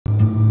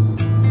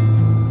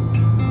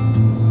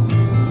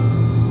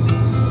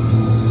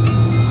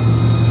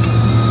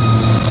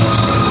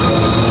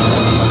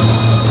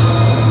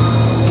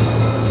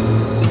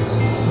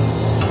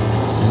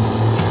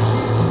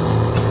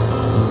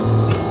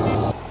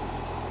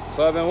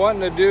So I've been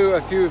wanting to do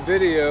a few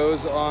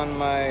videos on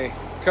my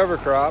cover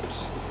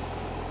crops,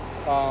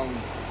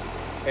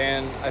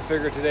 and I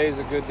figured today's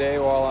a good day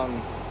while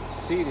I'm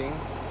seeding.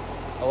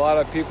 A lot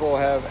of people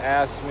have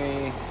asked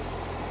me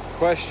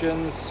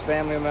questions,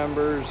 family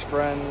members,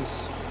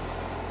 friends,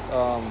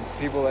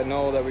 people that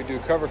know that we do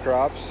cover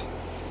crops,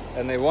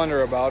 and they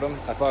wonder about them.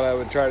 I thought I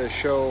would try to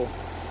show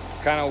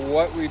kind of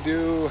what we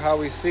do, how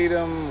we seed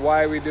them,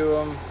 why we do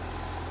them,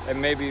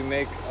 and maybe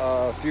make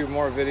a few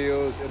more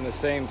videos in the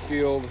same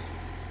field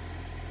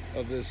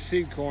of this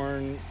seed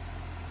corn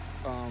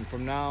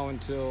from now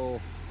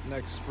until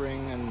next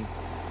spring and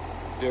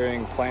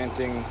during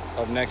planting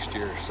of next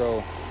year.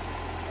 So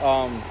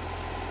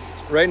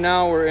right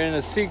now we're in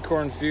a seed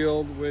corn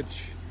field,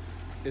 which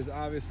is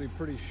obviously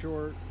pretty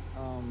short.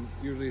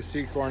 Usually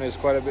seed corn is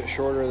quite a bit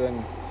shorter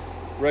than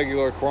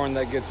regular corn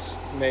that gets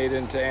made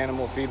into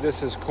animal feed.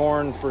 This is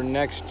corn for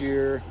next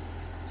year,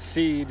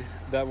 seed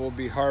that will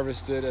be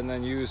harvested and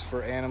then used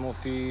for animal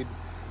feed,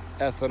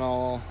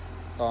 ethanol,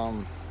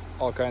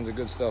 all kinds of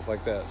good stuff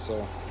like that.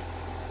 So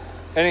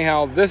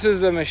anyhow, this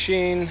is the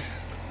machine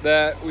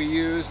that we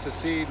use to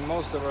seed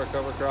most of our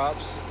cover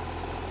crops.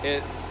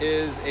 It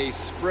is a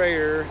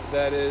sprayer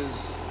that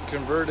is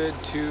converted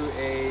to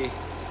a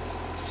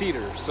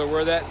seeder. So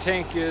where that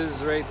tank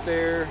is right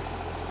there,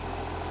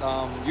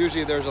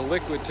 usually there's a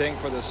liquid tank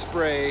for the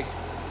spray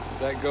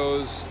that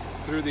goes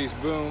through these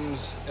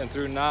booms and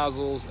through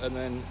nozzles and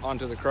then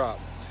onto the crop.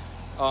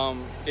 A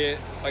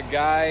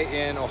guy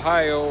in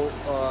Ohio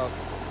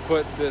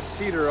put this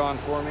seeder on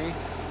for me,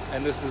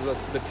 and this is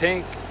the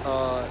tank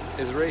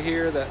is right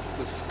here that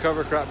this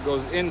cover crop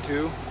goes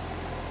into,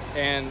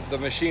 and the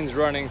machine's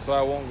running, so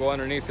I won't go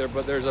underneath there,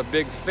 but there's a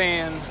big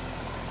fan,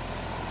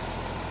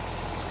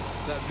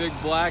 that big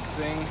black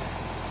thing.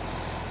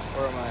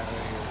 Where am I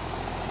right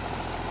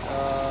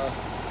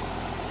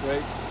here?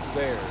 Right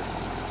there.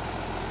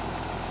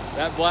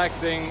 That black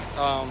thing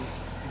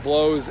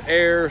blows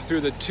air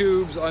through the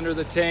tubes under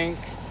the tank,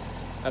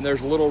 and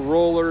there's little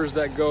rollers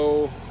that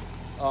go,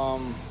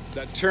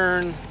 that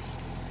turn,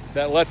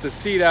 that let the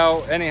seed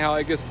out. Anyhow,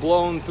 it gets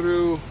blown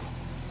through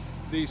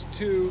these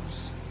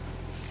tubes.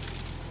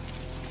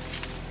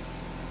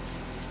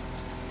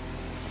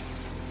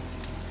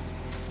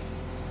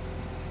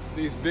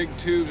 These big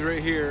tubes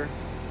right here.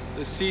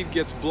 The seed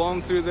gets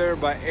blown through there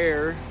by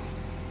air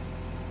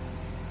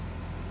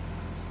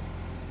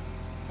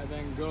and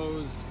then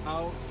goes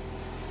out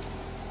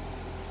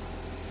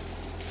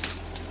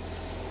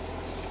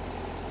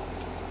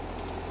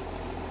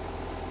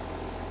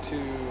to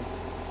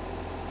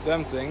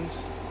them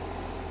things,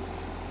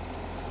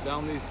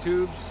 down these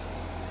tubes,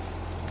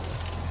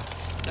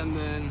 and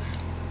then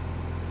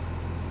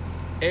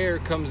air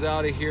comes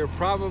out of here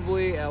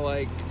probably at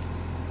like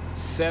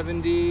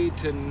 70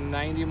 to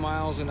 90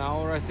 miles an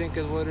hour, I think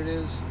is what it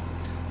is.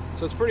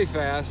 So it's pretty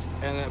fast,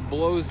 and it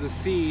blows the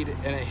seed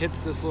and it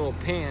hits this little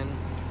pan,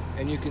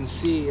 and you can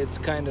see it's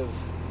kind of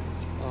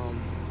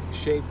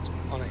shaped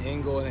on an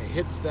angle, and it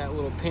hits that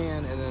little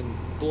pan and then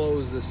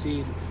blows the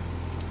seed.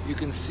 You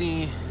can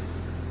see,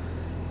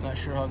 not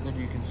sure how good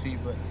you can see,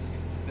 but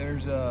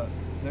there's a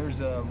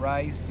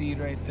rye seed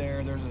right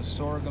there. There's a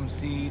sorghum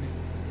seed.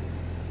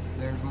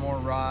 There's more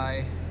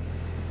rye.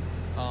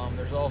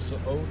 There's also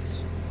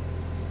oats.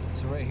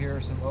 So right here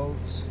are some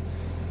oats.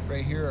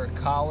 Right here are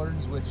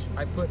collards, which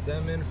I put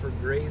them in for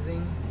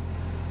grazing.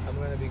 I'm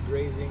going to be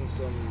grazing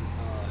some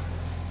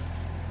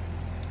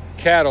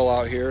cattle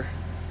out here.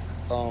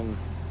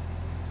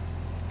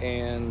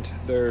 And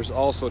there's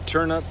also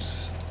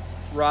turnips,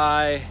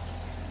 rye,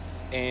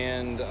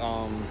 and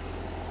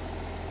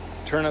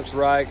turnips,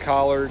 rye,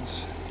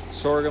 collards,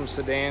 sorghum,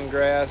 Sudan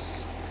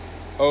grass,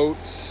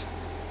 oats,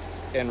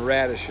 and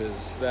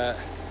radishes. That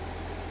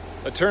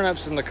the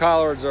turnips and the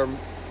collards are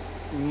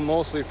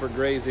mostly for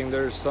grazing.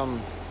 There's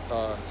some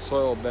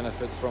soil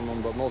benefits from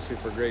them, but mostly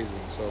for grazing.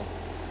 So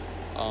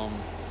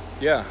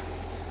yeah,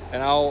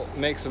 and I'll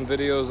make some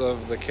videos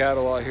of the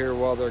cattle out here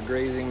while they're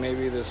grazing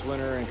maybe this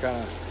winter and kind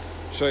of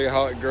show you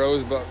how it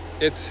grows. But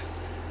it's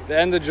the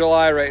end of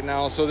July right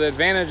now, so the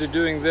advantage of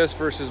doing this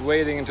versus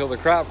waiting until the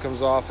crop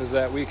comes off is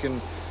that we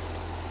can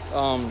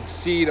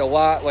seed a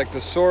lot, like the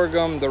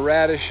sorghum, the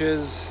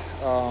radishes,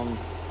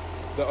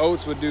 the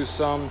oats would do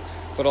some,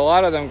 but a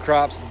lot of them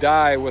crops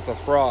die with a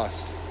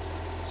frost.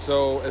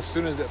 So as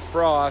soon as it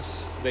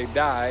frosts, they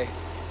die.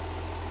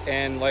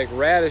 And like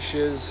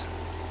radishes,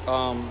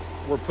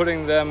 we're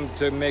putting them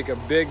to make a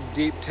big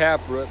deep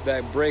taproot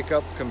that break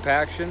up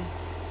compaction.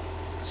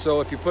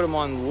 So if you put them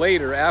on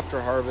later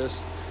after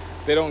harvest,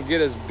 they don't get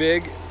as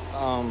big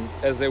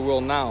as they will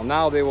now.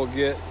 Now they will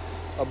get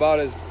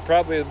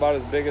probably about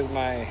as big as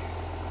my,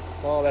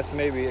 well, that's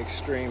maybe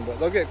extreme, but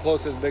they'll get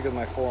close as big as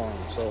my forearm.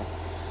 So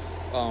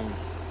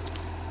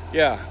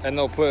yeah, and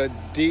they'll put a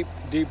deep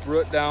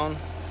root down.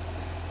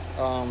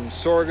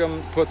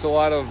 Sorghum puts a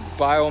lot of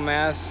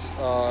biomass.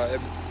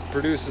 It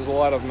produces a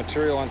lot of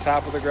material on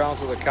top of the ground,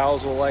 so the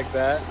cows will like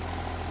that.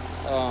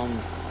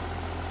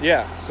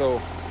 Yeah,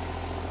 so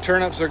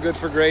turnips are good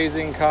for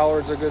grazing,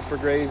 collards are good for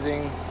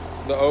grazing,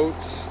 the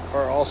oats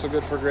are also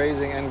good for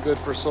grazing and good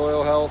for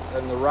soil health.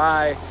 And the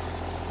rye,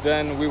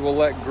 then we will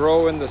let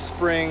grow in the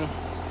spring.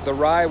 The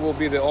rye will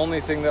be the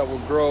only thing that will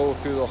grow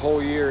through the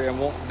whole year and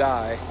won't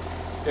die.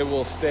 It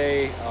will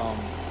stay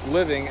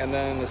living, and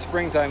then in the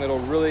springtime it'll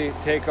really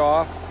take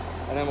off,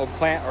 and then we'll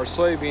plant our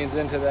soybeans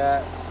into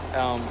that,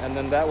 and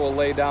then that will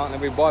lay down.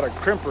 And we bought a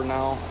crimper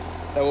now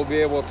that will be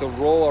able to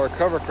roll our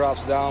cover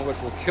crops down,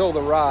 which will kill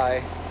the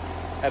rye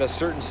at a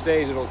certain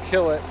stage. It'll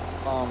kill it,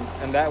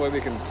 and that way we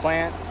can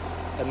plant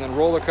and then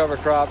roll the cover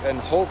crop and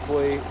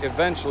hopefully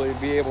eventually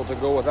be able to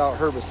go without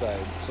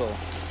herbicide. So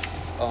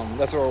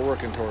that's what we're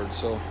working towards.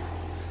 So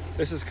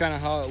this is kind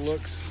of how it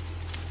looks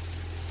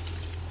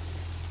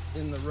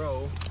in the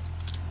row.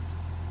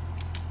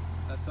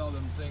 That's how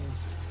them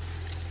things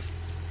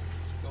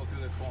go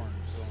through the corn.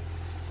 So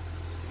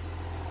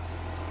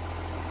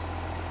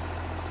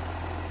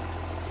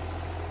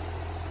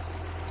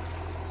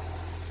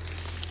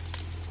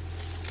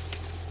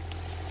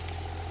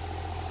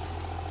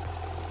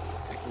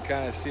you can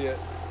kind of see it.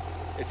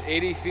 It's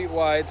 80 feet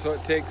wide, so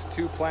it takes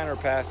 2 planter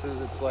passes.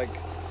 It's like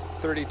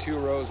 32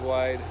 rows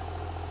wide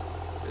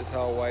is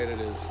how wide it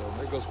is. So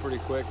it goes pretty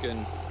quick,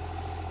 and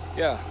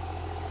yeah.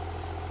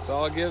 So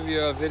I'll give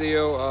you a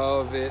video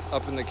of it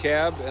up in the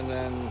cab, and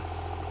then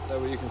that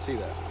way you can see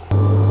that.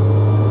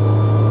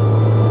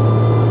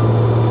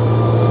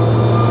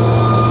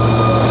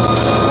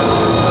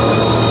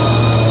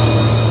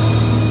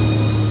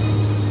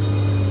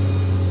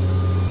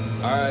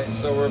 Alright,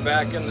 so we're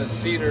back in the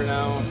seeder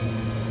now,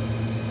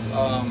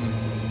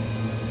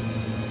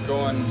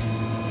 going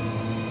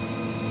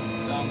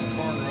down the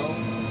corn row.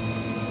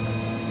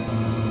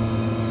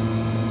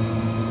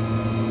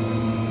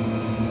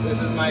 This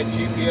is my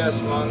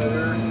GPS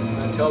monitor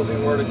that tells me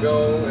where to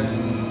go and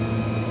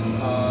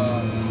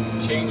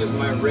changes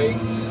my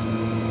rates,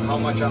 how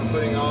much I'm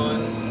putting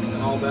on,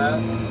 and all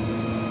that.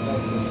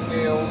 That's the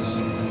scales.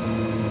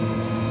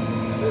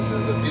 And this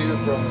is the view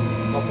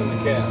from up in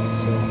the cab.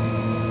 So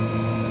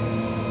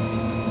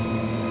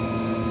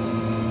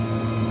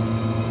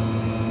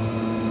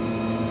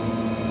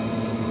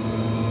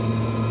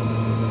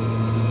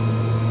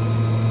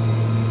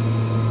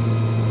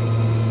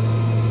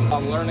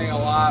I'm learning a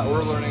lot.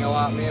 We're learning a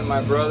lot. Me and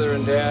my brother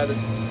and dad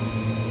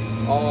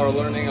all are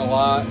learning a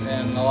lot,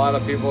 and a lot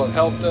of people have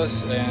helped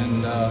us,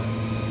 and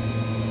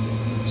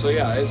so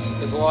yeah,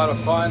 it's a lot of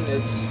fun.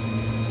 It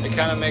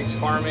kind of makes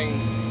farming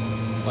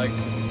like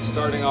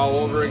starting all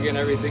over again.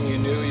 Everything you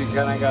knew, you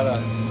kind of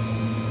gotta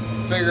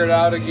figure it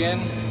out again,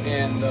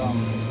 and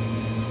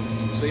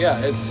so yeah,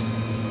 it's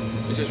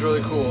just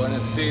really cool, and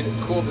it's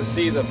cool to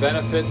see the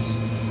benefits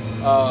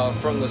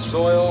from the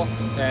soil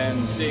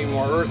and seeing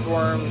more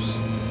earthworms.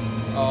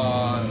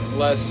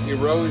 Less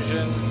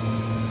erosion,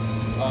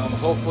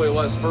 hopefully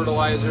less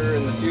fertilizer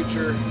in the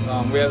future.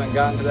 We haven't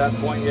gotten to that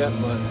point yet,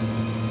 but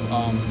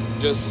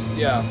just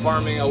yeah,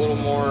 farming a little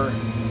more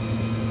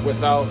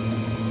without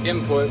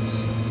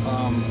inputs,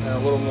 and a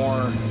little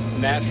more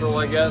natural,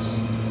 I guess.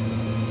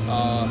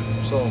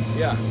 So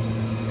yeah,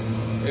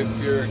 if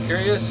you're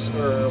curious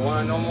or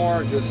want to know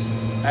more, just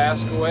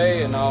ask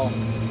away, and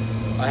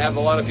I have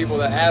a lot of people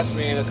that ask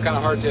me, and it's kind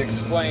of hard to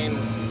explain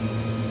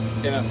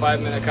in a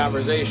 5-minute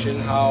conversation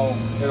how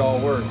it all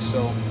works.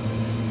 So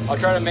I'll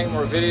try to make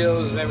more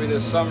videos maybe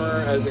this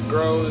summer as it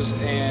grows,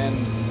 and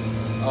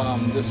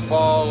this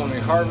fall when we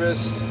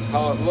harvest,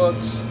 how it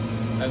looks,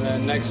 and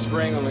then next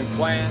spring when we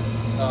plant,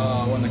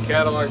 when the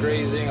cattle are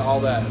grazing,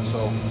 all that.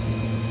 So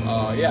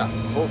yeah,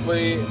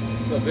 hopefully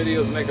the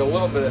videos make a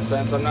little bit of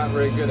sense. I'm not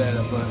very good at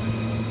it, but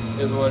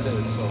it is what it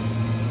is. So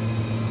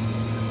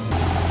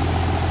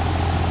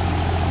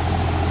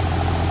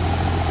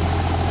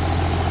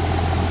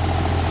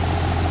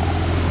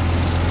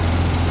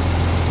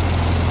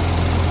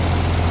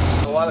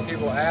a lot of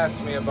people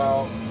ask me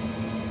about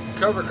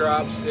cover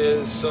crops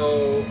is,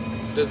 so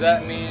does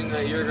that mean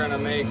that you're going to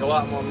make a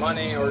lot more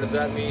money, or does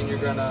that mean you're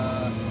going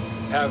to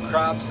have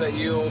crops that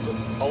yield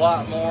a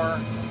lot more?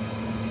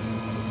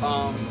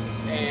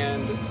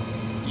 And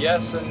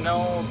yes and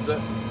no.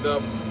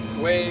 The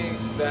way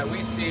that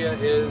we see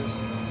it is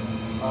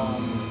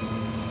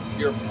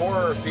your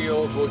poorer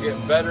fields will get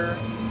better,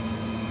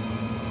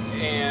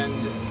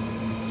 and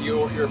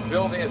you're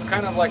building, it's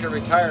kind of like a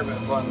retirement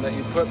fund that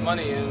you put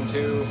money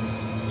into.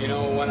 You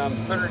know, when I'm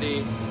 30,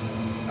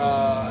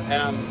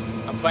 and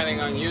I'm planning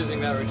on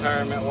using that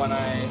retirement when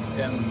I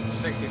am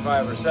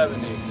 65 or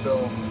 70. So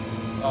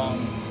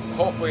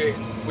hopefully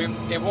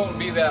it won't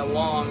be that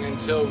long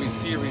until we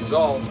see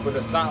results, but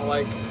it's not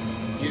like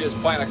you just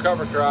plant a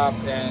cover crop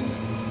and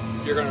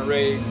you're going to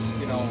raise,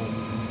 you know,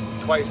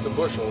 twice the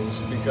bushels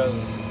because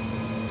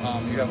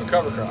you have a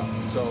cover crop.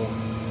 So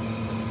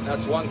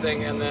that's one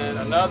thing. And then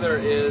another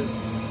is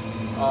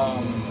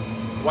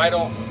why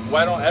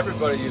don't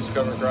everybody use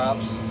cover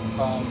crops?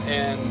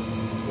 And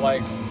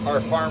like,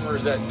 are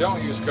farmers that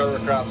don't use cover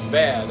crops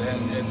bad?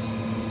 And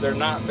they're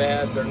not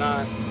bad. They're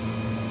not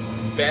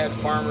bad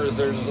farmers.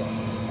 There's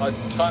a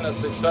ton of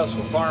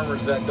successful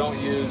farmers that don't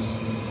use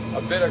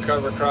a bit of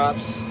cover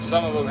crops.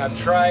 Some of them have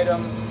tried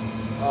them,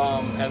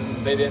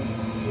 and they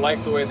didn't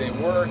like the way they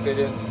work. They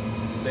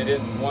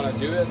didn't want to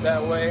do it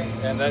that way,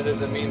 and that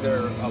doesn't mean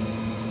they're a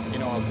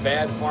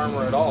bad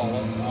farmer at all.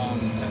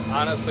 And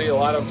honestly,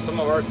 some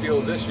of our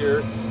fields this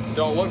year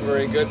don't look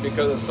very good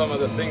because of some of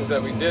the things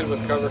that we did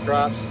with cover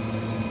crops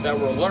that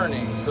we're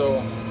learning.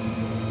 So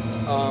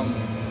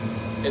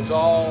it's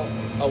all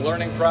a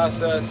learning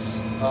process.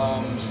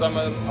 Some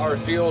of our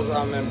fields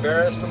I'm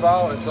embarrassed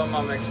about, and some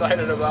I'm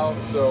excited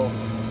about. So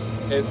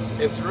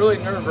it's really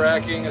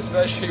nerve-wracking,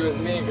 especially with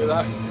me, because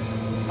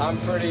I'm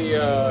pretty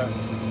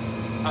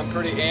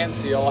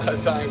antsy a lot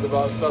of times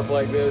about stuff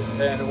like this,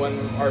 and when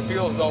our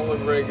fields don't look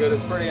very good,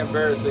 it's pretty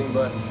embarrassing.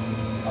 But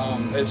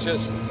it's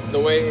just the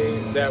way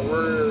that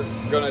we're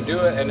gonna do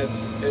it, and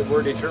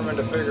we're determined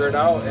to figure it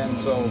out. And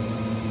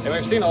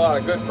we've seen a lot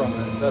of good from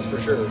it, that's for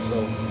sure.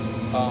 So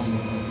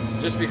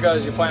just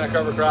because you plant a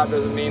cover crop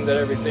doesn't mean that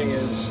everything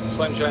is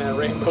sunshine and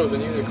rainbows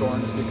and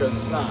unicorns, because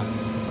it's not.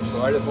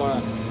 So I just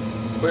want to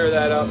clear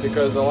that up,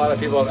 because a lot of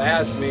people have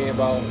asked me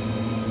about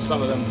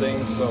some of them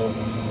things. So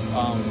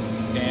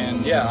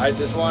and yeah, I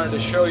just wanted to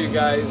show you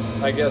guys,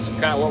 I guess,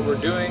 kind of what we're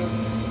doing.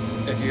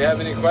 If you have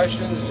any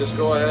questions, just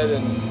go ahead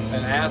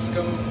and ask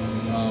them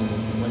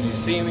when you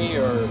see me,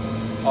 or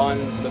on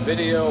the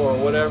video, or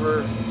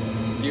whatever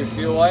you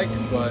feel like.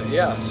 But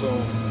yeah,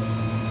 so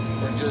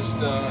we're just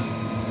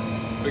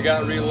we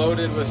got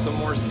reloaded with some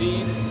more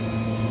seed,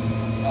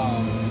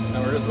 and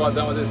we're just about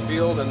done with this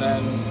field, and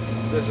then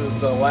this is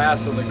the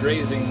last of the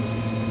grazing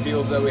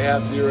fields that we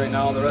have to do right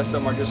now. The rest of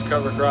them are just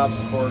cover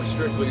crops for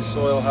strictly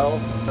soil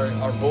health.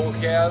 Our bull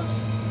calves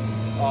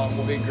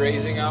will be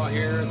grazing out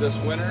here this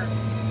winter,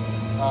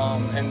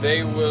 and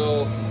they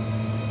will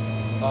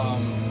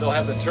they'll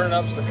have the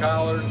turnips, the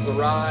collards, the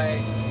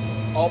rye,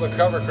 all the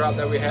cover crop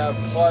that we have,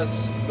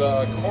 plus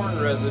the corn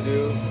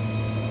residue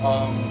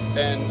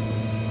and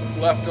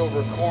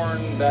leftover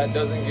corn that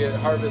doesn't get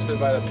harvested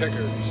by the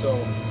picker. So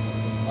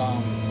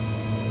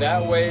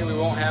that way we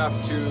won't have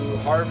to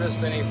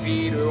harvest any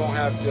feed, we won't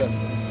have to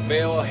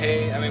bale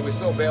hay. I mean, we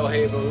still bale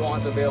hay, but we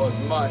won't have to bale as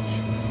much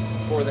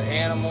for the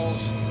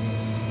animals.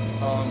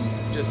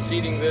 Just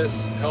seeding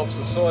this helps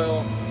the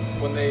soil.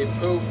 When they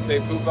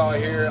poop out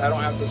here. I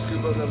don't have to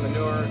scoop up the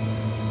manure.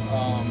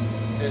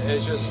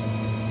 It's just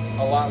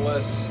a lot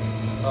less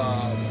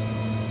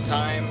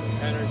time,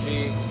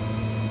 energy,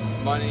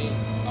 money.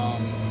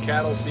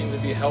 Cattle seem to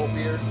be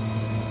healthier.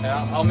 And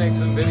I'll make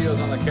some videos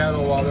on the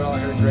cattle while they're out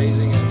here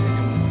grazing,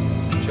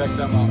 and you can check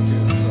them out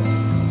too.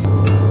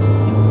 So.